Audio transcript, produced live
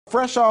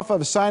Fresh off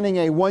of signing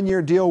a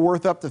one-year deal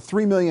worth up to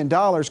 $3 million,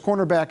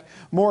 cornerback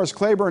Morris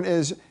Claiborne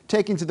is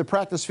taking to the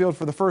practice field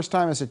for the first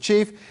time as a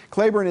Chief.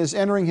 Claiborne is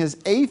entering his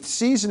 8th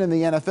season in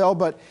the NFL,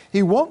 but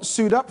he won't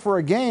suit up for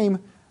a game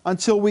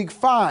until Week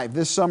 5.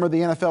 This summer,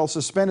 the NFL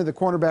suspended the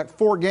cornerback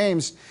 4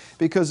 games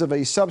because of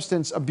a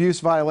substance abuse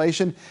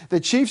violation. The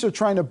Chiefs are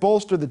trying to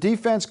bolster the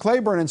defense.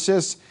 Claiborne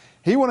insists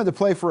he wanted to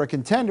play for a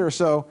contender,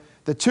 so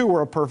the two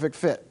were a perfect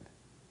fit.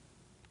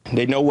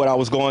 They know what I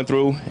was going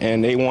through,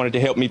 and they wanted to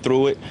help me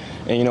through it.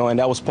 And, and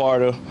that was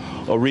part of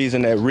a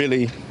reason that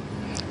really,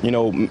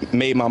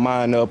 made my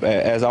mind up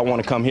as I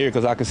want to come here,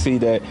 because I could see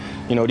that,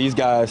 these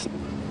guys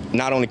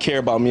not only care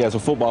about me as a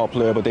football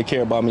player, but they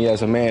care about me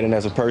as a man and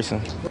as a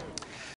person.